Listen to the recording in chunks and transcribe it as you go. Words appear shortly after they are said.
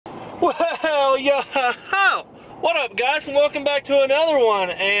Well, yo, what up, guys, and welcome back to another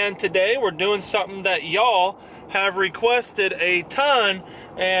one. And today we're doing something that y'all have requested a ton,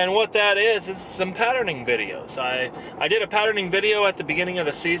 and what that is some patterning videos. I did a patterning video at the beginning of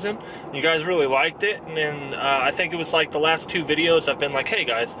the season. You guys really liked it, and then I think it was like the last two videos I've been like, hey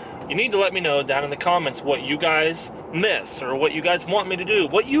guys, you need to let me know down in the comments what you guys miss, or what you guys want me to do,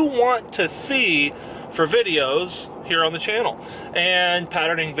 what you want to see for videos here on the channel. And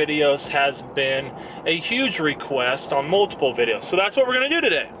patterning videos has been a huge request on multiple videos, so that's what we're going to do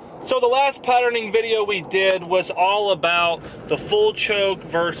today. So the last patterning video we did was all about the full choke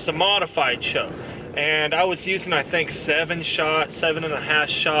versus a modified choke, and I was using, I think, 7.5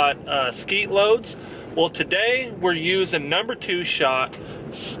 shot skeet loads. Well, today we're using number 2 shot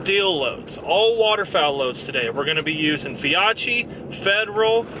steel loads, all waterfowl loads today. We're going to be using Franchi,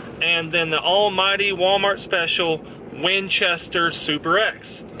 Federal, and then the almighty Walmart special Winchester Super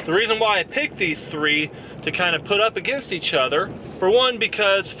X. The reason why I picked these three to kind of put up against each other, for one,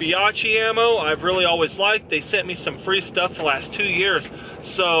 because Franchi ammo I've really always liked. They sent me some free stuff the last 2 years,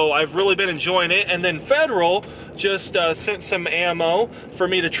 so I've really been enjoying it. And then Federal just sent some ammo for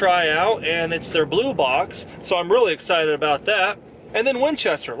me to try out, and it's their blue box, so I'm really excited about that. And then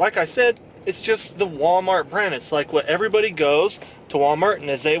Winchester, like I said, it's just the Walmart brand. It's like what everybody goes to Walmart and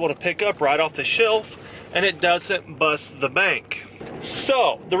is able to pick up right off the shelf, and it doesn't bust the bank.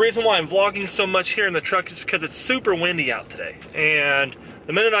 So the reason why I'm vlogging so much here in the truck is because it's super windy out today, and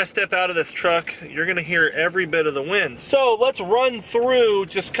the minute I step out of this truck, you're gonna hear every bit of the wind. So let's run through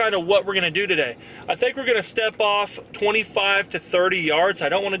just kind of what we're gonna do today. I think we're gonna step off 25 to 30 yards. I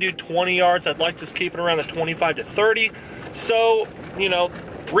don't wanna do 20 yards. I'd like to keep it around the 25 to 30. So, you know,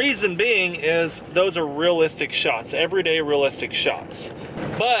 reason being is those are realistic shots, everyday realistic shots.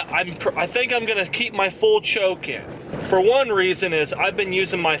 But I think I'm gonna keep my full choke in. For one reason is I've been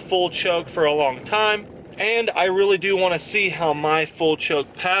using my full choke for a long time, and I really do want to see how my full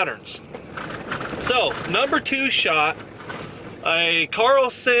choke patterns. So, number 2 shot, a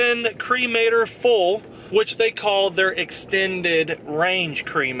Carlson cremator full, which they call their extended range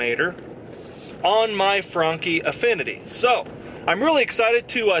cremator, on my Franchi Affinity. So, I'm really excited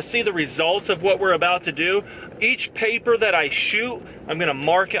to see the results of what we're about to do. Each paper that I shoot, I'm gonna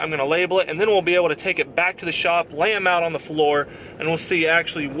mark it, I'm gonna label it, and then we'll be able to take it back to the shop, lay them out on the floor, and we'll see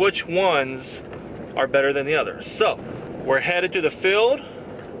actually which ones are better than the others. So, we're headed to the field.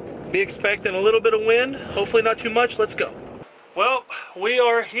 Be expecting a little bit of wind, hopefully not too much. Let's go. Well, we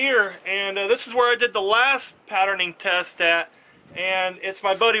are here, and this is where I did the last patterning test at, and it's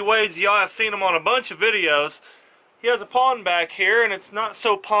my buddy Wade's. Y'all have seen him on a bunch of videos. He has a pond back here, and it's not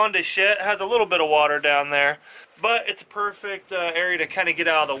so pondish yet. It has a little bit of water down there, but it's a perfect area to kind of get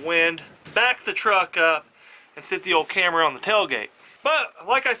out of the wind, back the truck up, and sit the old camera on the tailgate. But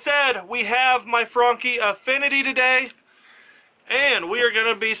like I said, we have my Franchi Affinity today, and we are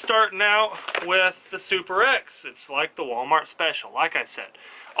going to be starting out with the Super X. It's like the Walmart special, like I said.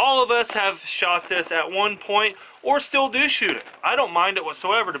 All of us have shot this at one point, or still do shoot it. I don't mind it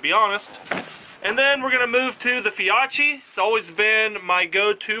whatsoever, to be honest. And then we're going to move to the Franchi. It's always been my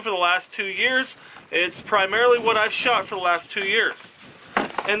go-to for the last 2 years. It's primarily what I've shot for the last 2 years.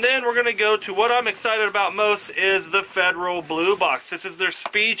 And then we're going to go to what I'm excited about most is the Federal Blue Box. This is their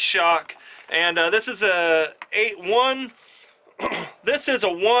Speed Shock, and this is a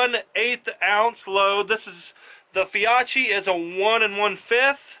 1/8 ounce load. This is the Franchi is a 1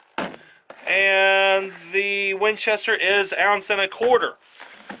 1/5, and the Winchester is 1.25 ounces.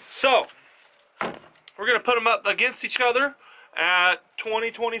 So we're going to put them up against each other at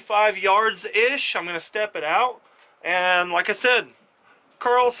 20-25 yards-ish. I'm going to step it out. And like I said,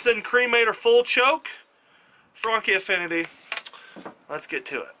 Carlson cremator full choke, Franchi Affinity. Let's get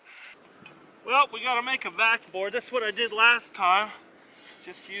to it. Well, we got to make a backboard. That's what I did last time.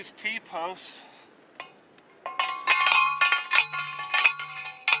 Just use T-posts.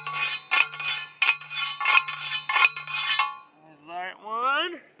 There's that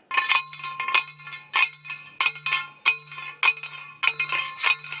one.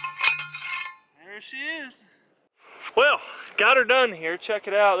 There she is. Well, got her done here. Check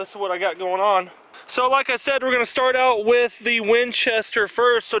it out. This is what I got going on. So like I said, we're going to start out with the Winchester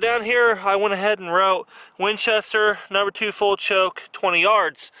first. So down here, I went ahead and wrote Winchester number 2 full choke, 20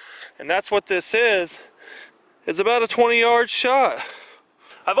 yards. And that's what this is about a 20-yard shot.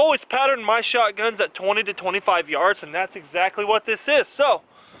 I've always patterned my shotguns at 20 to 25 yards, and that's exactly what this is. So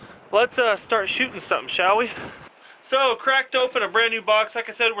let's start shooting something, shall we? So, cracked open a brand new box. Like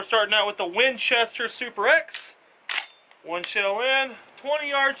I said, we're starting out with the Winchester Super X. One shell in,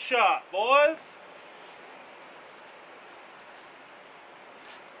 20-yard shot, boys.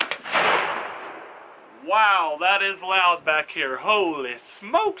 Wow, that is loud back here. Holy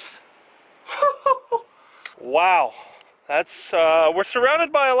smokes. Wow. That's, we're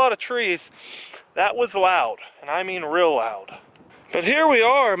surrounded by a lot of trees. That was loud, and I mean real loud. But here we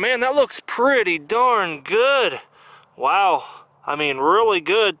are, man, that looks pretty darn good. Wow, I mean really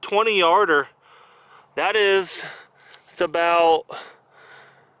good, 20-yarder. That is, it's about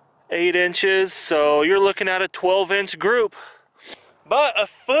 8 inches, so you're looking at a 12-inch group. But a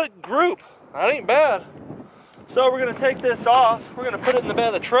foot group, that ain't bad. So we're gonna take this off, we're gonna put it in the bed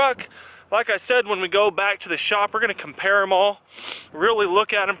of the truck. Like I said, when we go back to the shop, we're gonna compare them all, really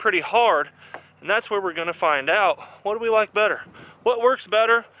look at them pretty hard, and that's where we're gonna find out what do we like better, what works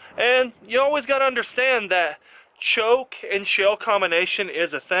better. And you always gotta understand that choke and shell combination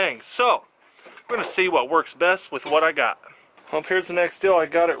is a thing. So we're gonna see what works best with what I got. Well, here's the next deal. I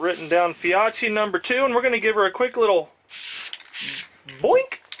got it written down, Fiachi number 2, and we're gonna give her a quick little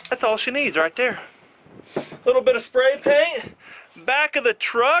boink. That's all she needs right there. A little bit of spray paint. Back of the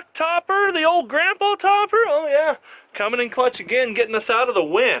truck topper, the old grandpa topper. Oh yeah, coming in clutch again, getting us out of the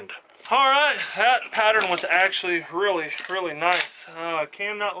wind. Alright, that pattern was actually really nice.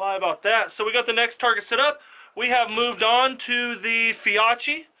 Cannot lie about that. So we got the next target set up. We have moved on to the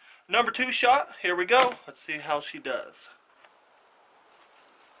Fiachi number 2 shot. Here we go. Let's see how she does.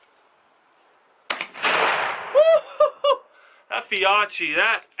 Woo-hoo-hoo! That Fiachi,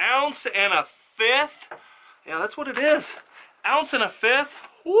 that 1 1/5. Yeah, that's what it is. 1 1/5.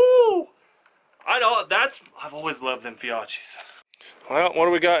 Woo! I've always loved them Fiachis. Well, what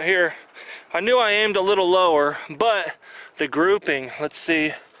do we got here? I knew I aimed a little lower, but the grouping, let's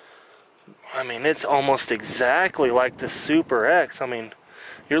see. I mean, it's almost exactly like the Super X. I mean,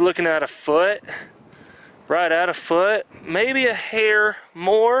 you're looking at a foot, right at a foot, maybe a hair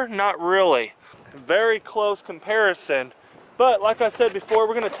more, not really. Very close comparison. But like I said before,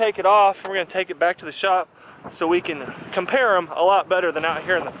 we're gonna take it off and we're gonna take it back to the shop so we can compare them a lot better than out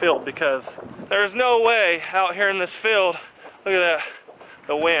here in the field, because there's no way out here in this field. Look at that,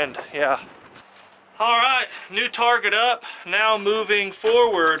 the wind, yeah. All right, new target up. Now moving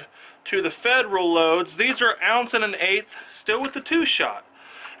forward to the Federal loads. These are 1 1/8, still with the 2-shot.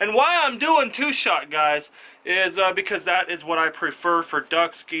 And why I'm doing 2-shot, guys, is because that is what I prefer for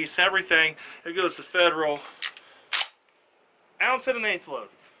ducks, geese, everything. It goes to Federal. 1 1/8 load,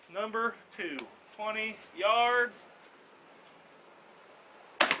 number 2, 20 yards.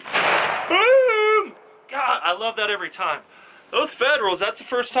 Boom! God, I love that every time. Those Federals, that's the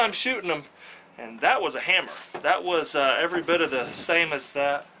first time shooting them, and that was a hammer. That was every bit of the same as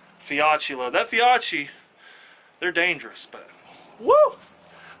that Fiachi load. That Fiachi, they're dangerous, but woo!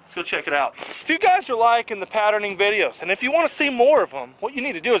 Let's go check it out. If you guys are liking the patterning videos, and if you want to see more of them, what you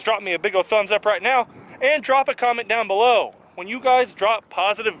need to do is drop me a big old thumbs up right now, and drop a comment down below. When you guys drop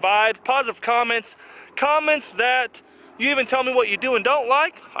positive vibes, positive comments, comments that you even tell me what you do and don't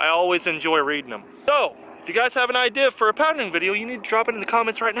like, I always enjoy reading them. So, if you guys have an idea for a patterning video, you need to drop it in the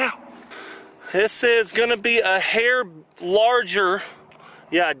comments right now. This is gonna be a hair larger,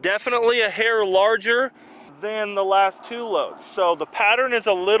 yeah, definitely a hair larger than the last 2 loads. So the pattern is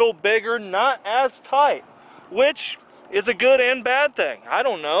a little bigger, not as tight, which is a good and bad thing. I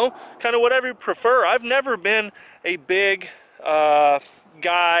don't know, kind of whatever you prefer. I've never been a big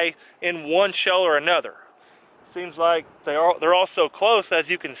guy in one shell or another. Seems like they're all so close. As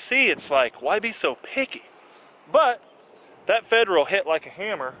you can see, it's like, why be so picky? But that Federal hit like a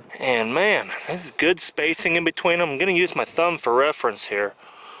hammer. And man, this is good spacing in between them. I'm gonna use my thumb for reference here.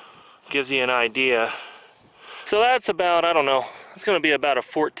 Gives you an idea. So that's about, I don't know, it's gonna be about a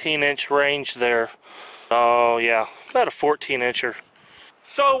 14-inch range there. Oh yeah, about a 14-incher.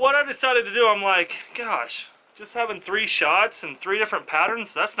 So what I decided to do, I'm like, gosh, just having 3 shots and 3 different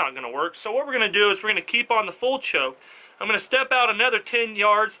patterns, that's not going to work. So what we're going to do is we're going to keep on the full choke. I'm going to step out another 10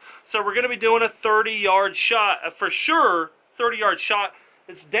 yards. So we're going to be doing a 30-yard shot. For sure, 30-yard shot.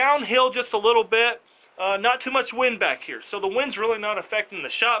 It's downhill just a little bit. Not too much wind back here. So the wind's really not affecting the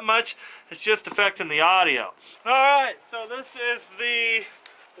shot much. It's just affecting the audio. Alright, so this is the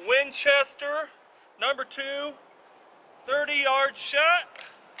Winchester number 2 30-yard shot.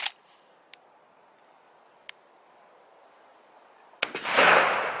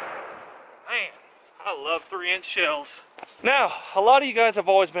 Man, I love 3-inch shells. Now, a lot of you guys have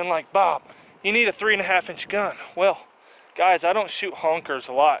always been like, Bob, you need a 3.5-inch gun. Well, guys, I don't shoot honkers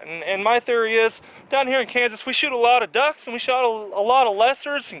a lot. And my theory is, down here in Kansas, we shoot a lot of ducks, and we shoot a lot of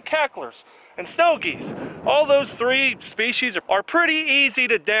lessers and cacklers and snow geese. All those 3 species are pretty easy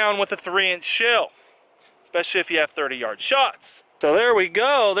to down with a 3-inch shell, especially if you have 30-yard shots. So there we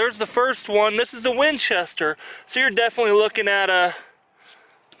go. There's the first one. This is a Winchester. So you're definitely looking at a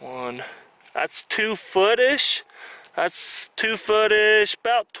 1, That's 2 foot-ish. That's 2 foot-ish,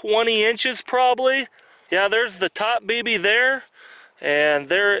 about 20 inches probably. Yeah, there's the top BB there, and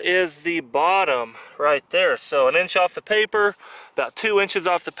there is the bottom right there. So 1 inch off the paper, about 2 inches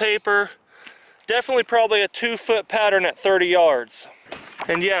off the paper. Definitely probably a 2-foot pattern at 30 yards.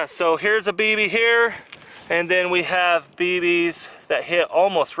 And yeah, so here's a BB here, and then we have BBs that hit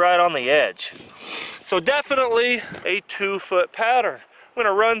almost right on the edge. So definitely a 2-foot pattern. I'm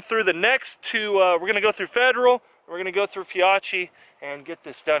gonna run through the next two, we're gonna go through Federal, we're gonna go through Fiachi, and get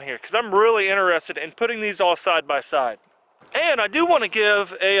this done here, because I'm really interested in putting these all side by side. And I do want to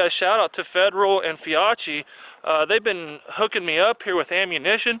give a shout out to Federal and Fiachi. They've been hooking me up here with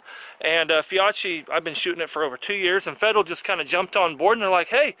ammunition, and Fiachi, I've been shooting it for over 2 years, and Federal just kind of jumped on board, and they're like,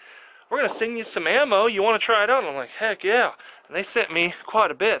 hey, we're going to send you some ammo, you want to try it out? And I'm like, heck yeah. And they sent me quite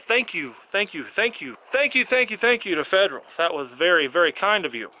a bit. Thank you, thank you, thank you. Thank you, thank you, thank you to Federal. That was very, very kind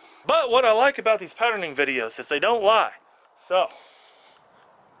of you. But what I like about these patterning videos is they don't lie. So,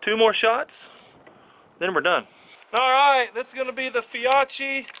 2 more shots, then we're done. Alright, this is going to be the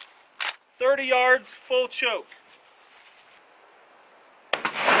Fiachi 30 yards full choke.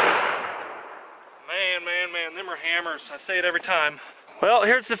 Man, them are hammers. I say it every time. Well,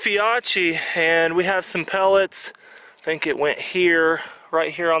 here's the Fiachi, and we have some pellets. I think it went here,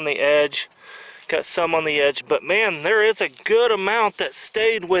 right here on the edge. Got some on the edge, but man, there is a good amount that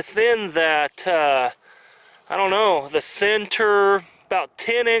stayed within that, I don't know, the center, about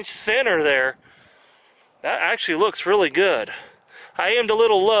 10-inch center there. That actually looks really good. I aimed a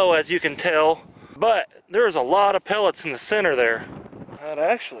little low, as you can tell, but there's a lot of pellets in the center there. That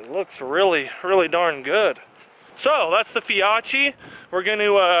actually looks really, really darn good. So, that's the Fiachi. We're going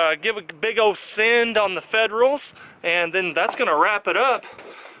to give a big old send on the Federals, and then that's going to wrap it up.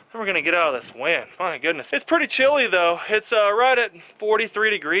 Then we're going to get out of this wind. My goodness. It's pretty chilly, though. It's right at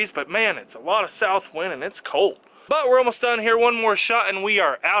 43 degrees, but man, it's a lot of south wind, and it's cold. But we're almost done here. One more shot, and we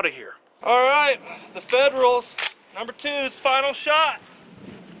are out of here. Alright, the Federals, number 2's final shot.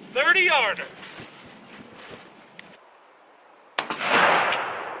 30-yarder.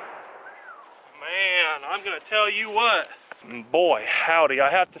 Man, I'm going to tell you what. Boy, howdy, I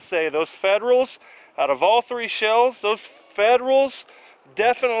have to say, those Federals, out of all 3 shells, those Federals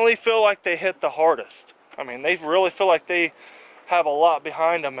definitely feel like they hit the hardest. I mean, they really feel like they have a lot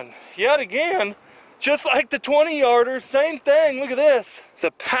behind them. And yet again, just like the 20-yarder, same thing. Look at this.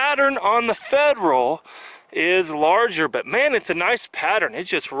 The pattern on the Federal is larger, but man, it's a nice pattern. It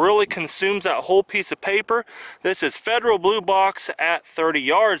just really consumes that whole piece of paper. This is Federal Blue Box at 30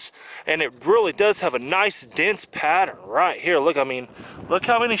 yards, and it really does have a nice dense pattern right here. Look, I mean, look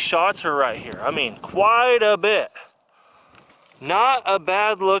how many shots are right here. I mean, quite a bit. Not a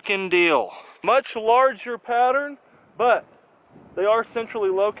bad looking deal. Much larger pattern, but they are centrally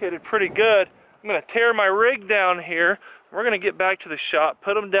located pretty good. I'm going to tear my rig down here. We're going to get back to the shop,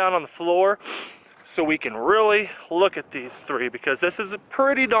 put them down on the floor so we can really look at these 3, because this is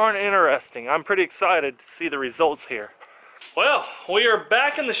pretty darn interesting. I'm pretty excited to see the results here. Well, we are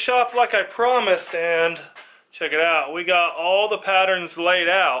back in the shop like I promised, and check it out. We got all the patterns laid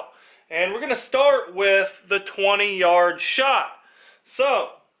out, and we're going to start with the 20-yard shot. So,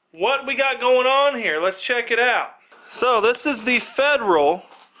 what we got going on here? Let's check it out. So, this is the Federal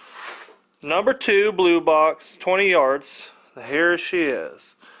number 2 blue box, 20 yards. Here she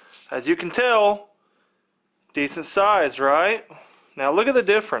is. As you can tell, decent size, right? Now look at the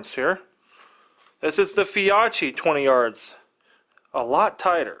difference here. This is the Fiachi 20 yards. A lot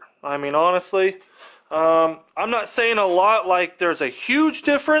tighter. I mean, honestly, I'm not saying a lot like there's a huge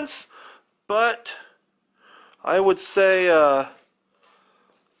difference, but I would say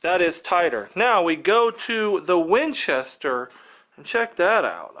that is tighter. Now we go to the Winchester, and check that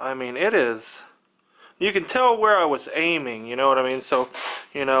out. I mean, it is, you can tell where I was aiming, you know what I mean? So,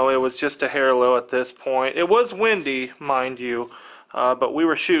 you know, it was just a hair low at this point. It was windy, mind you, but we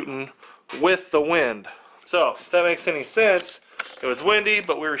were shooting with the wind. So, if that makes any sense, it was windy,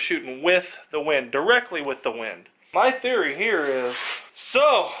 but we were shooting with the wind, directly with the wind. My theory here is,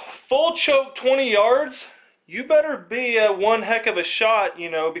 so, full choke 20 yards, you better be one heck of a shot, you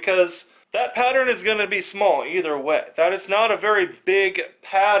know, because that pattern is going to be small either way. That is not a very big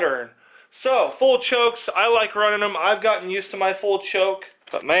pattern. So, full chokes, I like running them. I've gotten used to my full choke.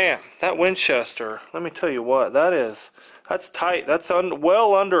 But man, that Winchester, let me tell you what, that's tight. That's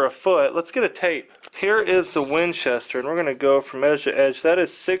well under a foot. Let's get a tape. Here is the Winchester, and we're going to go from edge to edge. That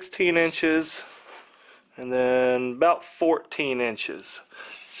is 16 inches, and then about 14 inches.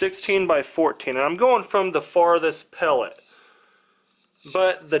 16 by 14, and I'm going from the farthest pellet.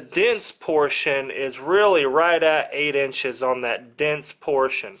 but the dense portion is really right at 8 inches on that dense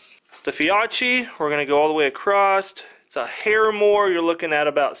portion. The Fiachi, we're going to go all the way across. It's a hair more. You're looking at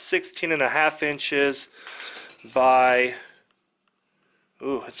about 16.5 inches by,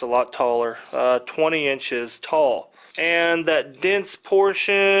 ooh, it's a lot taller, 20 inches tall. And that dense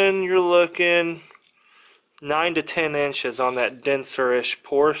portion, you're looking 9 to 10 inches on that denser-ish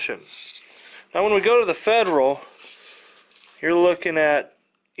portion. Now when we go to the Federal, you're looking at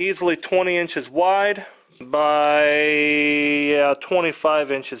easily 20 inches wide by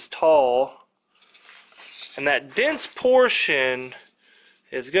 25 inches tall. And that dense portion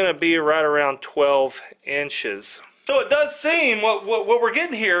is going to be right around 12 inches. So it does seem, what we're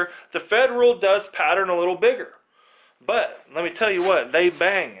getting here, the Federal does pattern a little bigger. But let me tell you what, they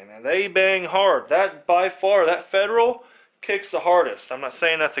bang, and they bang hard. That, by far, that Federal kicks the hardest. I'm not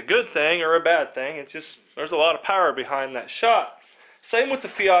saying that's a good thing or a bad thing. It's just, there's a lot of power behind that shot. Same with the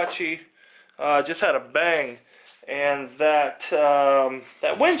Fiachi, just had a bang. And that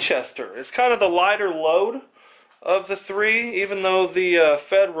that Winchester is kind of the lighter load of the three, even though the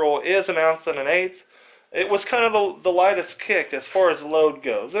Federal is 1 1/8 ounce. It was kind of the lightest kick as far as load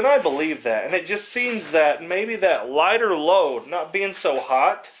goes, and I believe that. And it just seems that maybe that lighter load, not being so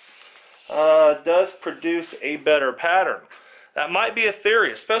hot, does produce a better pattern. That might be a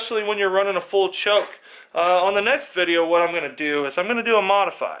theory, especially when you're running a full choke. On the next video, what I'm going to do is I'm going to do a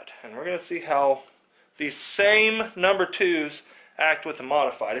modified, and we're going to see how these same number 2s act with a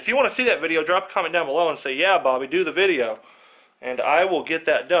modified. If you want to see that video, drop a comment down below and say, yeah, Bobby, do the video. And I will get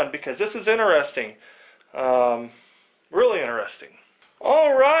that done, because this is interesting. Really interesting.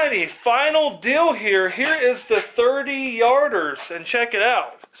 Alrighty, final deal here. Here is the 30-yarders, and check it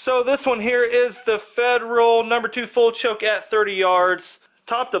out. So this one here is the Federal number 2 full choke at 30 yards.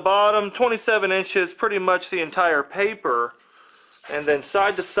 Top to bottom, 27 inches, pretty much the entire paper. And then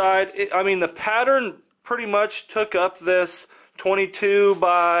side to side, I mean, the pattern pretty much took up this 22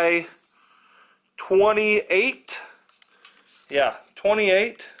 by 28. Yeah,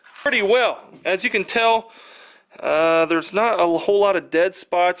 28. Pretty well. As you can tell, there's not a whole lot of dead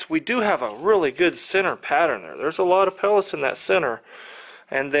spots. We do have a really good center pattern there. There's a lot of pellets in that center.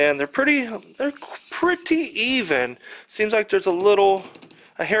 And then they're pretty even. Seems like there's a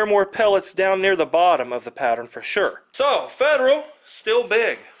hair more pellets down near the bottom of the pattern for sure. So, Federal, still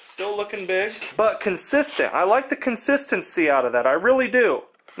big. Still looking big. But consistent. I like the consistency out of that. I really do.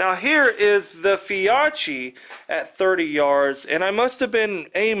 Now here is the Fiachi at 30 yards, and I must have been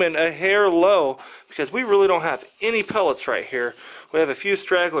aiming a hair low because we really don't have any pellets right here. We have a few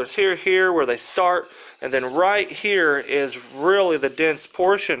stragglers here where they start, and then right here is really the dense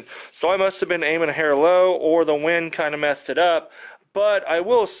portion. So I must have been aiming a hair low, or the wind kind of messed it up. But I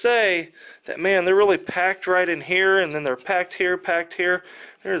will say that, man, they're really packed right in here, and then they're packed here, packed here.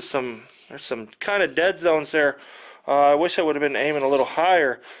 There's some kind of dead zones there. I wish I would have been aiming a little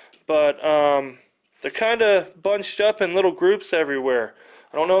higher, but they're kind of bunched up in little groups everywhere.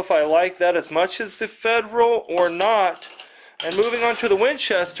 I don't know if I like that as much as the Federal or not. And moving on to the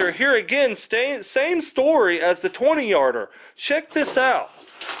Winchester, here again, same story as the 20-yarder. Check this out.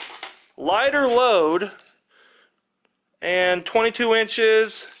 Lighter load, and 22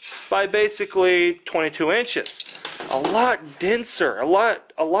 inches by basically 22 inches. A lot denser, a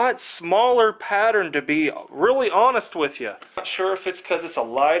lot smaller pattern, to be really honest with you. Not sure if it's because it's a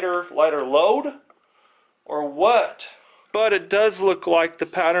lighter load or what, but it does look like the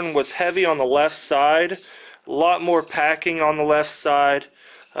pattern was heavy on the left side. A lot more packing on the left side.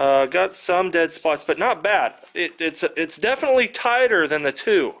 Got some dead spots, but not bad. It's definitely tighter than the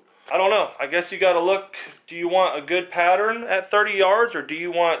 2. I don't know. I guess you got to look. Do you want a good pattern at 30 yards, or do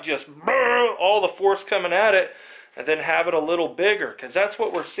you want just all the force coming at it and then have it a little bigger? Because that's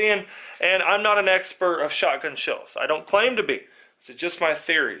what we're seeing. And I'm not an expert of shotgun shells. I don't claim to be. It's just my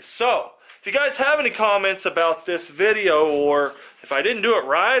theory. So, if you guys have any comments about this video, or if I didn't do it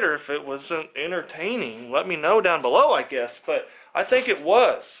right, or if it wasn't entertaining, let me know down below, I guess. But I think it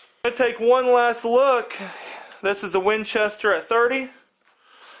was. I'm going to take one last look. This is the Winchester at 30.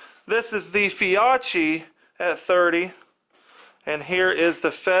 This is the Fiachi at 30. And here is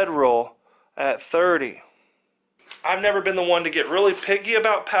the Federal at 30. I've never been the one to get really picky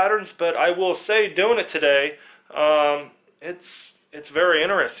about patterns, but I will say, doing it today, it's very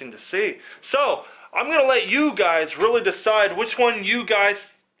interesting to see. So, I'm going to let you guys really decide which one you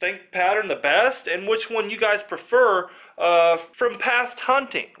guys think pattern the best, and which one you guys prefer from past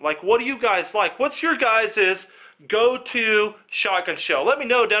hunting. Like, what do you guys like? What's your guys' go-to shotgun shell? Let me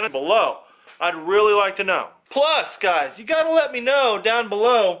know down below. I'd really like to know. Plus, guys, you got to let me know down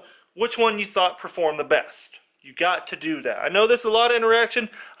below which one you thought performed the best. You got to do that. I know there's a lot of interaction.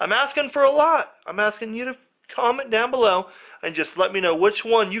 I'm asking for a lot. I'm asking you to comment down below and just let me know which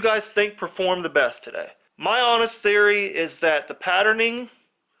one you guys think performed the best today. My honest theory is that the patterning,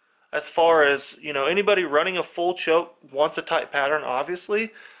 as far as, you know, anybody running a full choke wants a tight pattern,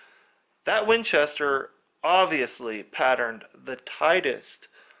 obviously. That Winchester obviously patterned the tightest,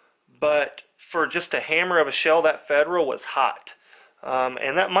 but for just a hammer of a shell, that Federal was hot.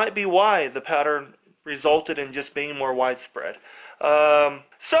 And that might be why the pattern resulted in just being more widespread.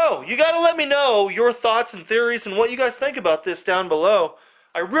 So, you got to let me know your thoughts and theories and what you guys think about this down below.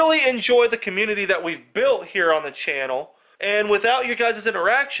 I really enjoy the community that we've built here on the channel. And without your guys'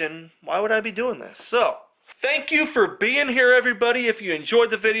 interaction, why would I be doing this? So, thank you for being here, everybody. If you enjoyed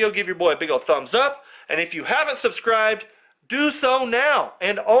the video, give your boy a big old thumbs up. And if you haven't subscribed, do so now.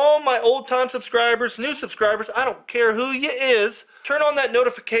 And all my old-time subscribers, new subscribers, I don't care who you is, turn on that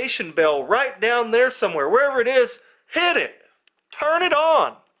notification bell right down there somewhere. Wherever it is, hit it. Turn it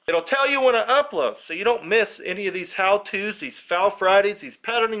on. It'll tell you when I upload, so you don't miss any of these how-tos, these Foul Fridays, these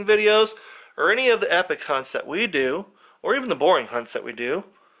patterning videos, or any of the epic hunts that we do, or even the boring hunts that we do.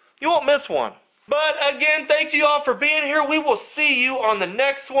 You won't miss one. But again, thank you all for being here. We will see you on the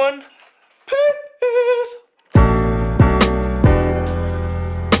next one. Peace.